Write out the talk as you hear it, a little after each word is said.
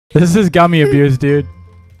This is Gummy abuse, dude.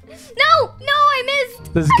 No, I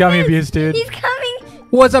missed. This is Gummy abuse, dude. He's coming.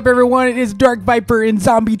 What's up, everyone? It is Dark Viper and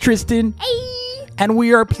Zombie Tristan. Hey. And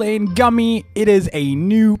we are playing Gummy. It is a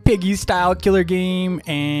new Piggy style killer game.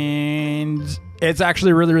 And it's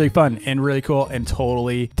actually really, really fun and really cool and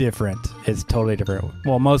totally different. It's totally different.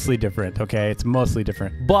 Well, mostly different, okay? It's mostly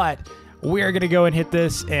different. But we are going to go and hit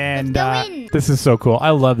this. And this is so cool. I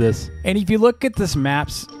love this. And if you look at this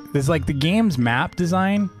maps, this like the game's map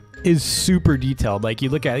design is super detailed. Like you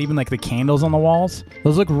look at even like the candles on the walls.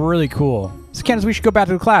 Those look really cool. So Candace, we should go back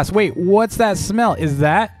to the class. Wait, what's that smell? Is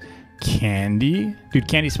that candy? Dude,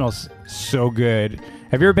 candy smells so good.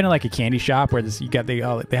 Have you ever been to like a candy shop where they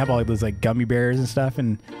have all those like gummy bears and stuff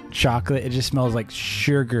and chocolate? It just smells like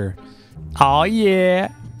sugar. Oh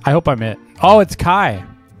yeah. I hope I'm it. Oh, it's Kai.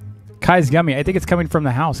 Kai's Gummy. I think it's coming from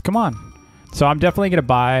the house. Come on. So I'm definitely gonna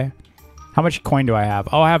buy. How much coin do I have?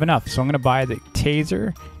 Oh, I have enough. So I'm gonna buy the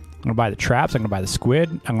taser. I'm gonna buy the traps. I'm gonna buy the squid.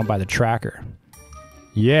 I'm gonna buy the tracker.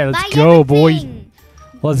 Yeah, let's go, boy.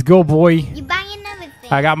 Let's go, boy. You buy another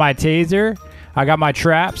thing. I got my taser. I got my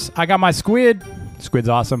traps. I got my squid. Squid's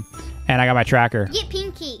awesome. And I got my tracker. Get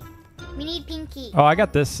Pinky. We need Pinky. Oh, I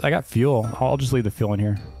got this. I got fuel. I'll just leave the fuel in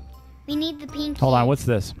here. We need the Pinky. Hold on. What's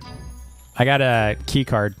this? I got a key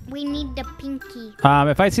card. We need the Pinky.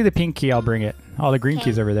 If I see the pink key, I'll bring it. Oh, the green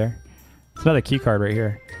key's over there. It's another key card right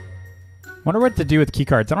here. Wonder what to do with key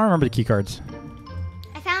cards. I don't remember the key cards.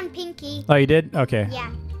 I found Pinky. Oh, you did? Okay.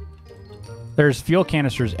 Yeah. There's fuel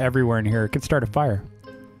canisters everywhere in here. It could start a fire.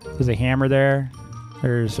 There's a hammer there.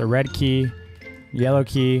 There's a red key, yellow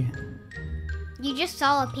key. You just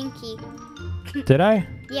saw a Pinky. Did I?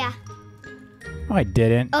 Yeah. Oh, I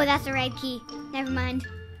didn't. Oh, that's a red key. Never mind.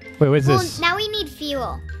 Wait, what's this? Now we need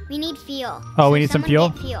fuel. We need fuel. Oh, so we need some fuel?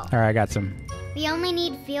 get fuel? All right, I got some. We only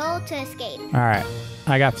need fuel to escape. All right.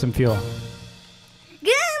 I got some fuel.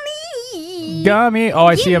 Gummy! Gummy! Oh,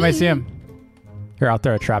 I see him. I see him. Here, I'll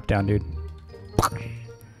throw a trap down, dude.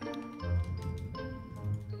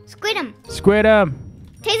 Squid him. Squid him.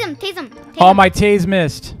 Tase him. Tase him. Tase Oh, him. my tase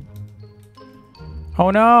missed.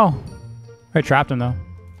 Oh, no. I trapped him, though.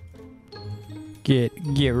 Get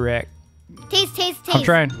wrecked. Tase. I'm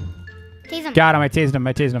trying. Tase him. Got him. I tased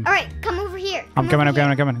him. All right, come over here. I'm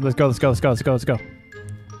coming. Let's go.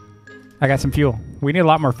 I got some fuel. We need a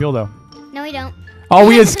lot more fuel, though. No, we don't. Oh,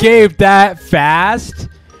 we escaped that fast?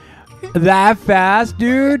 That fast,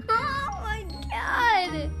 dude? Oh, my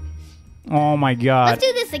God. Oh, my God. Let's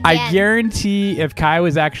do this again. I guarantee if Kai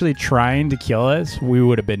was actually trying to kill us, we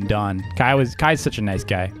would have been done. Kai's such a nice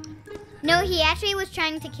guy. No, he actually was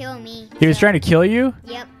trying to kill me. He was trying to kill you?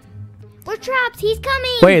 Yep. We're trapped. He's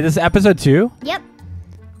coming. Wait, this is episode 2? Yep.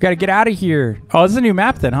 We gotta get out of here. Oh, this is a new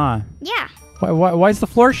map then, huh? Yeah. Why is the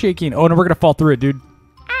floor shaking? Oh, no, we're gonna fall through it, dude.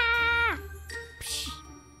 Ah.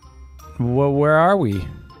 Where are we?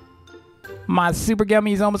 My super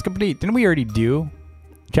gummy is almost complete. Didn't we already do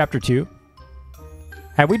chapter 2?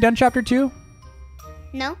 Have we done chapter 2?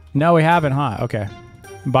 No. No, we haven't, huh? Okay.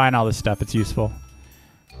 I'm buying all this stuff. It's useful.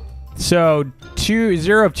 So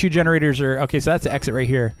 0 of 2 generators are okay. So that's the exit right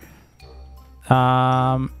here.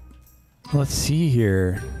 Let's see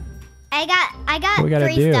here. I got What we gotta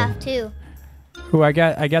 3 do? stuff too. Ooh, I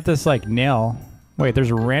got this like nail. Wait,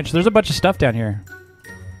 there's a wrench. There's a bunch of stuff down here.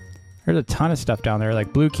 There's a ton of stuff down there,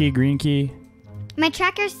 like blue key, green key. My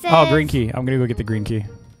tracker says. Oh, green key. I'm gonna go get the green key.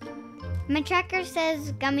 My tracker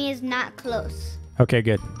says Gummy is not close. Okay,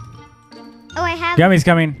 good. Oh, I have. Gummy's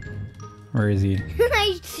coming. Where is he?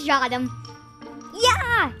 I shot him.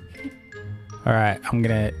 Yeah. All right, I'm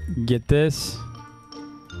gonna get this.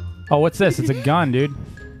 Oh, what's this? It's a gun, dude.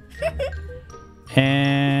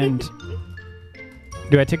 And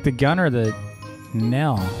do I take the gun or the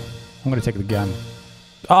nail? I'm gonna take the gun.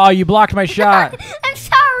 Oh, you blocked my shot. I'm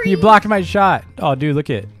sorry. You blocked my shot. Oh, dude, look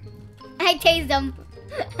it. I tased him.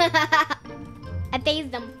 I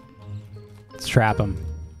tased him. Let's trap him.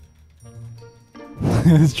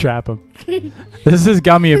 Let's trap him. This is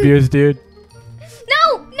Gummy abuse, dude.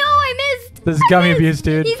 No, I missed. This is Gummy abuse,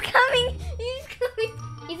 dude. He's coming.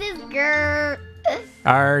 He says, "Grr."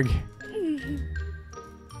 Arg.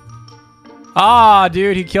 Ah,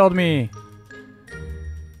 dude, he killed me.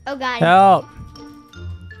 Oh God. Help.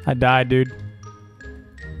 I died, dude.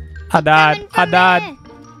 I died. I died.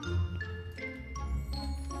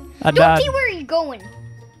 I Don't died. see where you're going,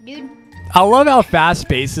 dude. I love how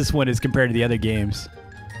fast-paced this one is compared to the other games.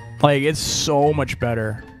 Like, it's so much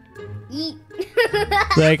better. Yeet.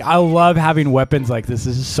 Like, I love having weapons like this.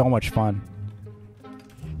 This is so much fun.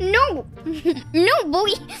 No. No, boy.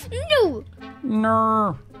 No.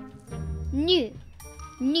 No. No.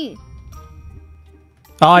 No.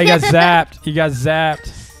 Oh, you got zapped. You got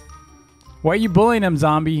zapped. Why are you bullying him,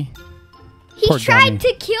 zombie? He Poor tried Gummy.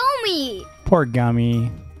 to kill me. Poor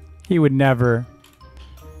Gummy. He would never.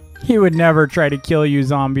 He would never try to kill you,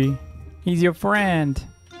 zombie. He's your friend.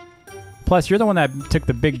 Plus, you're the one that took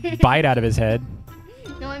the big bite out of his head.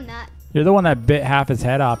 No, I'm not. You're the one that bit half his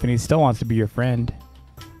head off, and he still wants to be your friend.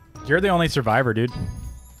 You're the only survivor, dude.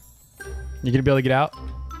 You gonna be able to get out?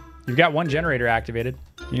 You've got one generator activated.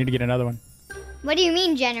 You need to get another one. What do you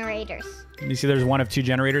mean generators? You see there's one of 2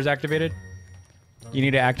 generators activated? You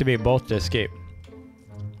need to activate both to escape.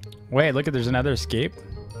 Wait, look at there's another escape.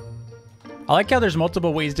 I like how there's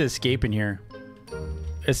multiple ways to escape in here.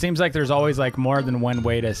 It seems like there's always like more than one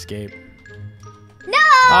way to escape. No!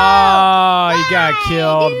 Oh, you got Why,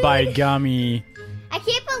 killed dude? by Gummy. I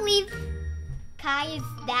can't believe Kai is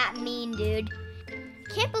that mean, dude.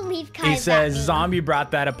 Can't believe Kai He is that says mean. zombie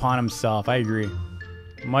brought that upon himself. I agree.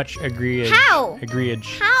 Much agree. How?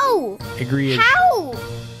 Agreeage. How? Agreeage. How?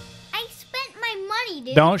 I spent my money,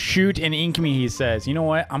 dude. Don't shoot and ink me, he says. You know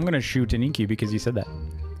what? I'm going to shoot and ink you because you said that.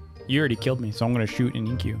 You already killed me, so I'm going to shoot and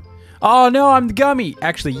ink you. Oh, no, I'm Gummy.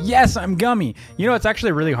 Actually, yes, I'm Gummy. You know, it's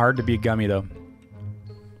actually really hard to be Gummy, though.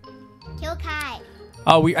 Kill Kai.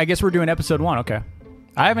 Oh, I guess we're doing episode 1. Okay.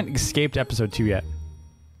 I haven't escaped episode 2 yet.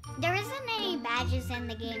 There isn't any badges in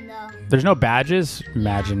the game, though. There's no badges?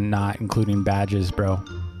 Imagine not including badges, bro.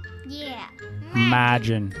 Yeah.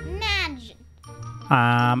 Imagine. Imagine.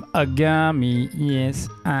 I'm a Gummy. Yes,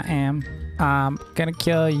 I am. I'm gonna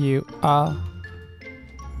kill you all.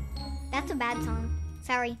 That's a bad song.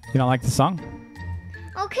 Sorry. You don't like the song?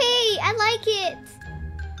 Okay, I like it.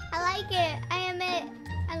 I like it. I am it.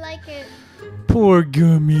 I like it. Poor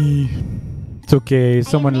Gummy. It's okay.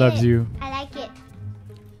 Someone admit loves it. you. I like it.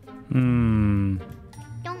 Hmm.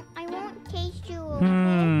 I won't taste you.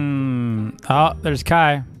 Okay? Oh, there's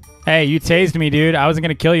Kai. Hey, you tased me, dude. I wasn't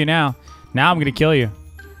gonna kill you now. Now I'm gonna kill you.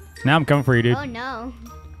 Now I'm coming for you, dude. Oh no.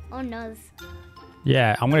 Oh no.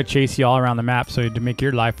 Yeah, I'm gonna chase you all around the map so to make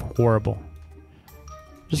your life horrible.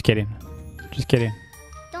 Just kidding. Just kidding.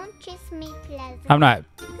 Don't chase me, pleasant. I'm not.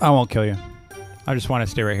 I won't kill you. I just want to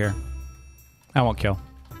stay right here. I won't kill.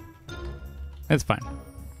 It's fine.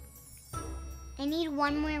 I need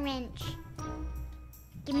one more wrench.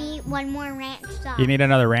 Give me one more ranch sauce. You need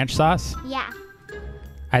another ranch sauce? Yeah.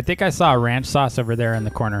 I think I saw a ranch sauce over there in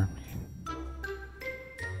the corner.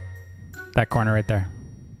 That corner right there.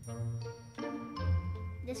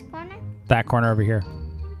 This corner? That corner over here.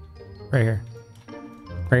 Right here.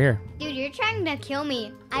 Right here. Dude, you're trying to kill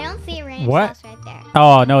me. I don't see a ranch What? sauce right there.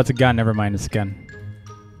 Oh, no, it's a gun. Never mind. It's a gun.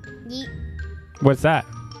 Yeet. What's that?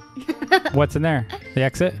 What's in there? The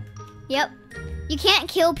exit? Yep. You can't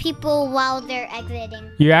kill people while they're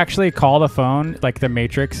exiting. You actually called the phone like the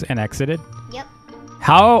Matrix and exited? Yep.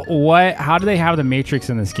 How do they have the Matrix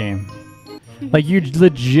in this game? Like you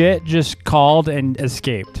legit just called and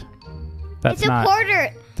escaped. That's It's a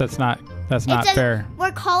porter. That's not fair.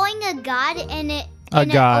 We're calling a god and it A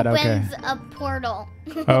god, it okay. opens a portal.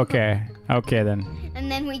 Okay. Okay then.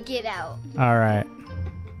 And then we get out. All right.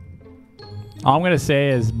 All I'm gonna say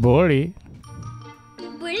is bully.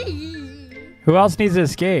 Who else needs to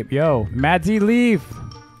escape? Yo, Madsy, leave.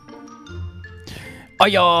 Oh,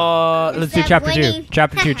 yo. Let's do Except chapter 2. Winnie.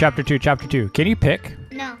 Chapter 2. Chapter 2. Chapter 2. Can you pick?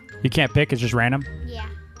 No. You can't pick. It's just random. Yeah.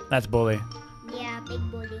 That's bully. Yeah, big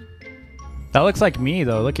bully. That looks like me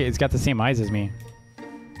though. Look, it's got the same eyes as me.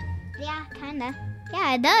 Yeah, kinda.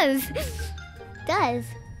 Yeah, it does. Does.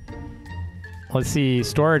 Let's see.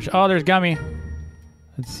 Storage. Oh, there's Gummy.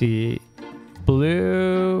 Let's see.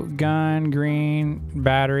 Blue, gun, green,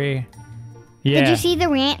 battery. Yeah. Did you see the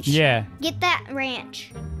ranch? Yeah. Get that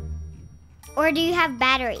ranch. Or do you have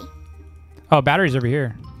battery? Oh, battery's over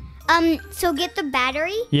here. So get the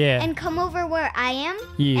battery. Yeah. And come over where I am.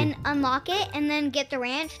 Yeah. And unlock it, and then get the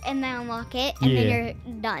ranch, and then unlock it, and Yeah. then you're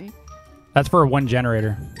done. That's for one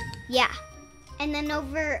generator. Yeah. And then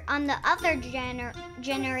over on the other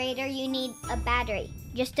generator, you need a battery.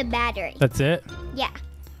 Just a battery. That's it? Yeah.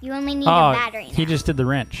 You only need a battery now. He just did the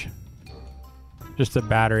wrench. Just a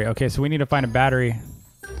battery. Okay, so we need to find a battery.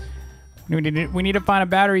 We need to find a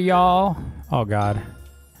battery, y'all. Oh, God.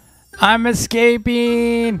 I'm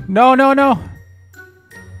escaping. No, no, no.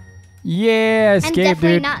 Yeah, I'm escape,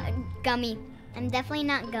 definitely dude. not Gummy. I'm definitely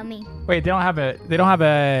not Gummy. Wait, they don't have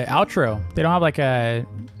a outro. They don't have like a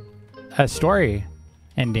story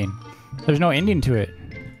ending. There's no ending to it.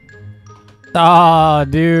 Oh,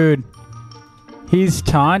 dude. He's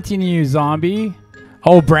taunting you, zombie.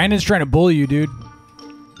 Oh, Brandon's trying to bully you, dude.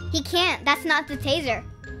 He can't. That's not the taser.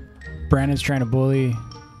 Brandon's trying to bully.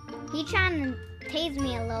 He's trying to tase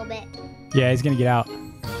me a little bit. Yeah, he's gonna get out.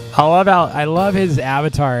 I love his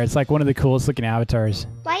avatar. It's like one of the coolest looking avatars.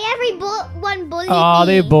 Why one bullied Oh, me.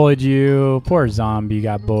 they bullied you. Poor zombie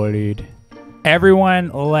got bullied. Everyone,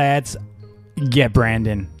 let's get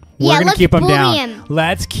Brandon. We're gonna let's keep him bully down. him.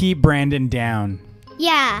 Let's keep Brandon down.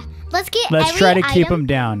 Yeah. Let's Let's try to keep him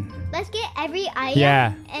down. Let's get every item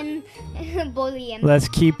Yeah. and bully him. Let's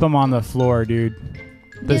keep him on the floor, dude.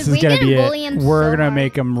 This Dude, is gonna be bully it. him We're so gonna hard.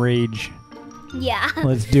 make him rage. Yeah.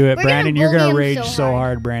 Let's do it, We're Brandon. gonna You're gonna bully him rage so so hard.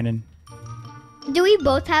 hard, Brandon. Do we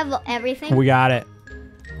both have everything? We got it.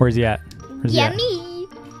 Where's he at? Where's he at? Yummy.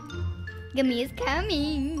 Gummy is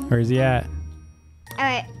coming. Where's he at? All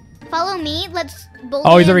right. Follow me. Let's bully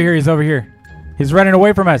Oh, he's him. over here. He's over here. He's running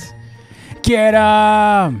away from us. Get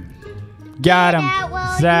him! Got him. Yeah,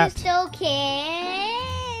 well, Zapped. you still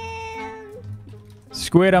can.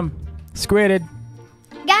 Squid him. Squidded.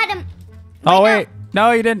 Got him. Oh, Wait, wait. No,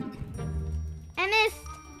 you didn't. I missed.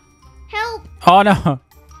 Help. Oh, no.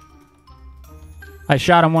 I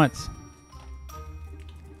shot him once.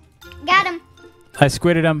 Got him. I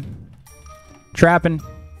squidded him. Trapping.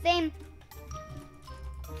 Same.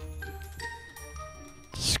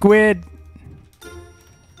 Squid.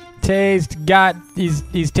 Tased. Got. He's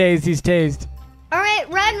tased. He's tased. All right.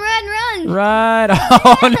 Run, run, run. Run.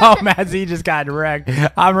 Oh, no. Mazzy just got wrecked.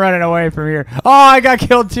 I'm running away from here. Oh, I got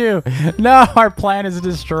killed too. No, our plan is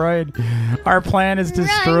destroyed. Our plan is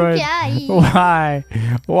destroyed. guys. Why?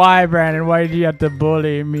 Why, Brandon? Why did you have to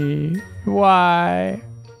bully me? Why?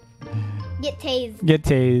 Get tased. Get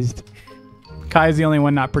tased. Kai's the only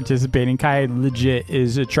one not participating. Kai legit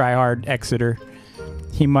is a try-hard exiter.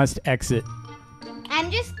 He must exit. I'm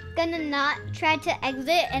just gonna not try to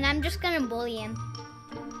exit, and I'm just gonna bully him.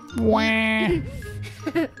 Wah.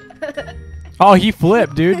 Oh, he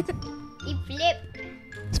flipped, dude. He flipped.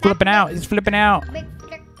 He's flipping out. He's flipping out. Big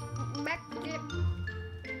flip. Back flip.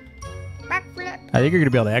 Back flip. I think you're going to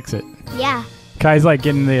be able to exit. Yeah. Kai's like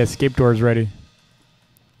getting the escape doors ready.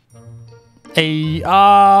 Hey,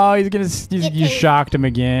 oh, he's gonna. You shocked him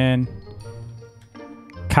again.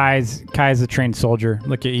 Kai's a trained soldier.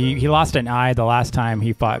 Look at he lost an eye the last time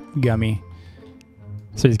he fought Gummy,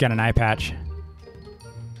 so he's got an eye patch.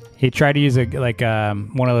 He tried to use one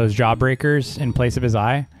of those jawbreakers in place of his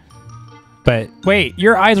eye. But wait,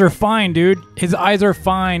 your eyes are fine, dude. His eyes are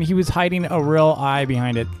fine. He was hiding a real eye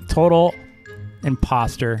behind it. Total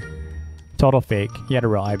imposter. Total fake. He had a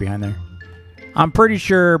real eye behind there. I'm pretty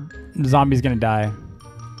sure Zombie's gonna die.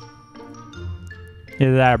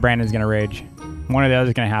 Either that or Brandon's gonna rage. One or the other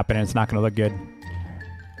is gonna happen and it's not gonna look good.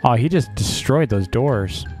 Oh, he just destroyed those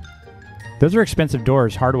doors. Those are expensive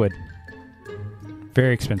doors, hardwood.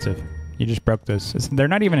 Very expensive. You just broke those. They're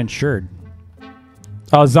not even insured.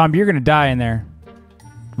 Oh, Zombie, you're gonna die in there.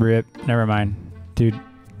 Rip. Never mind. Dude,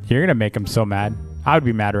 you're gonna make him so mad. I would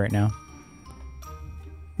be mad right now.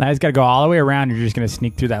 Now he's gotta go all the way around. You're just gonna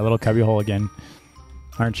sneak through that little cubby hole again.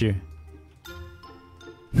 Aren't you?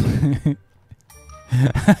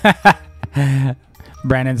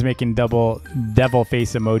 Brandon's making devil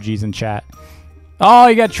face emojis in chat. Oh,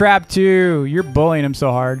 you got trapped too. You're bullying him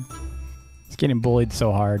so hard. He's getting bullied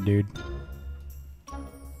so hard, dude.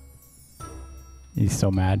 He's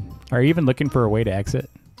so mad. Are you even looking for a way to exit?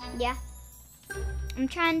 Yeah. I'm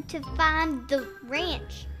trying to find the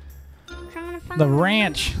ranch. I'm trying to find The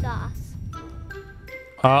ranch. sauce.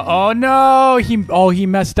 Oh no! He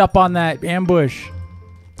messed up on that ambush.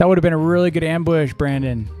 That would have been a really good ambush,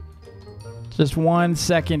 Brandon. Just 1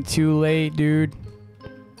 second too late, dude.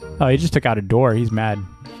 Oh, he just took out a door. He's mad.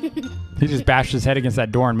 He just bashed his head against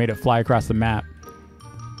that door and made it fly across the map.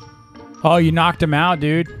 Oh, you knocked him out,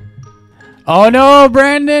 dude. Oh no,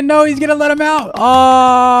 Brandon! No, he's gonna let him out.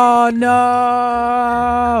 Oh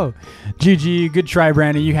no! GG, good try,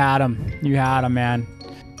 Brandon. You had him. You had him, man.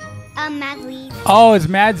 Madly. Oh, it's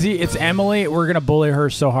Madzy. It's Emily. We're gonna bully her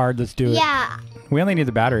so hard. Let's do it. Yeah. We only need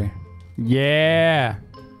the battery. Yeah.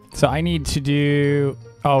 So I need to do.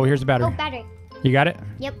 Oh, here's the battery. Oh, battery. You got it?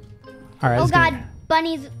 Yep. All right. Oh let's God, get it.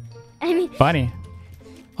 bunnies. I mean. Bunny.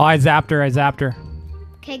 Oh, I zapped her. I zapped her.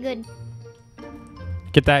 Okay, good.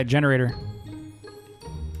 Get that generator.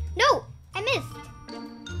 No, I missed.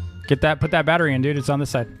 Get that. Put that battery in, dude. It's on this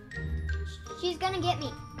side. She's gonna get me.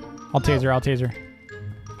 I'll tase her. I'll tase her.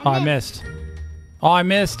 Oh, I missed. Oh, I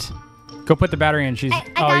missed. Go put the battery in. She's. I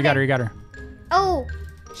Oh, you got got her. You got her. Oh,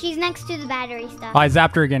 she's next to the battery stuff. Oh, I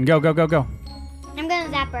zapped her again. Go, go, go, go. I'm gonna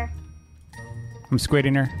zap her. I'm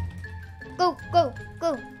squidding her. Go, go,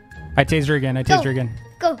 go, I tased her again. I tased her again.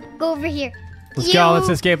 go over here. Let's go. Let's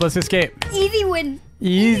escape. Let's escape. Easy win.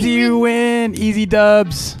 Easy win. Easy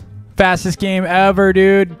dubs. Fastest game ever,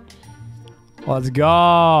 dude. Let's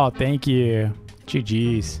go. Thank you.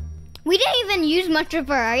 GG's. We didn't even use much of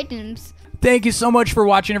our items. Thank you so much for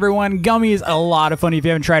watching, everyone. Gummy is a lot of fun. If you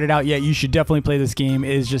haven't tried it out yet, you should definitely play this game.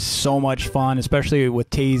 It is just so much fun, especially with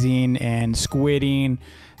tasing and squidding,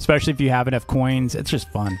 especially if you have enough coins. It's just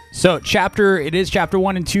fun. So it is chapter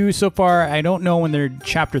 1 and 2 so far. I don't know when their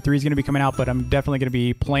chapter 3 is going to be coming out, but I'm definitely going to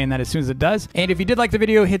be playing that as soon as it does. And if you did like the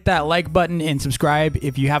video, hit that like button and subscribe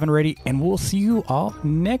if you haven't already. And we'll see you all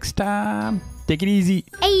next time. Take it easy.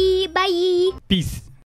 Hey, bye. Peace.